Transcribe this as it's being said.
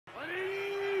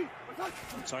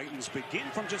The Titans begin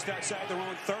from just outside their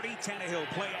own 30. Tannehill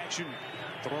play action.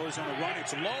 Throws on a run.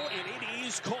 It's low, and it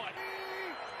is caught.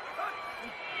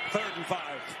 3rd and 5.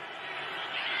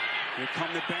 Here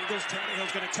come the Bengals.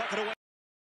 Tannehill's going to tuck it away.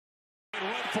 And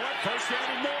run for it. First down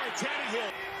and more.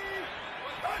 Tannehill.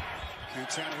 Can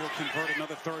Tannehill convert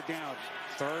another 3rd down?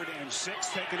 3rd and 6.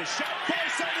 Taking a shot. Far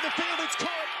side of the field. It's caught.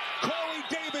 Corey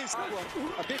Davis.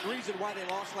 A big reason why they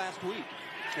lost last week.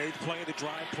 8th play of the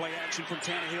drive. Play action from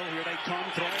Tannehill. Here they come.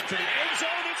 Throw it to the end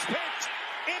zone. It's picked.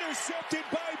 Intercepted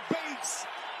by Bates.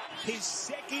 His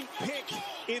 2nd pick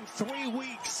in 3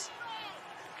 weeks.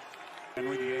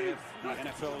 Henry, the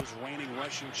NFL's reigning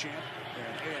rushing champ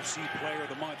and AFC Player of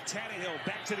the Month. Tannehill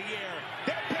back to the air.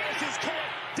 That pass is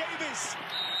caught. Davis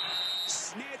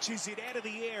snatches it out of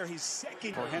the air. His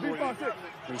 2nd for Henry,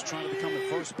 who's trying to become the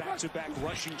first back-to-back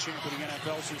rushing champ in the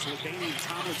NFL since LaDainian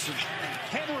Tomlinson.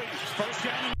 Henry, first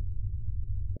down and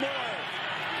more.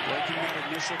 Breaking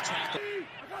that initial tackle.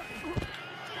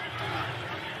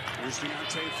 Here's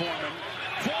Deontay Foreman.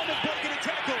 Foreman breaking a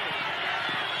tackle.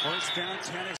 First down,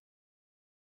 Tennesse.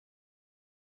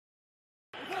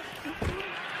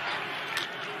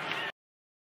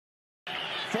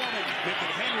 Foreman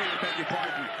making Henry, I beg your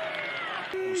pardon.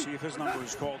 We'll see if his number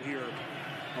is called here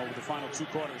over the final 2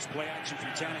 quarters. Play action from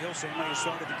Tannehill, same way he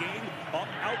started the game. Up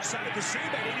outside the seam,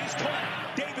 and it is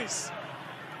caught. Davis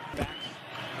back.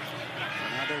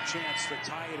 And now their chance to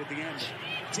tie it at the end.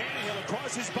 Tannehill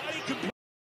across his body, completes.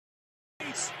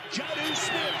 Jonnu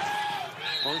Smith.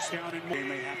 First down and more. They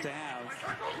may have to have.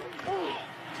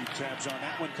 Keep tabs on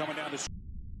that one coming down the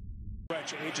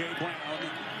stretch. A.J. Brown.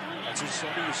 That's his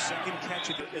 2nd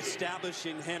catch.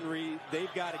 Establishing Henry.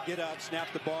 They've got to get up, snap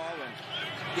the ball, and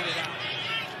get it out.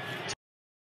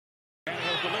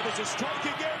 Tannehill delivers a strike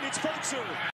again. It's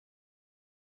forsure.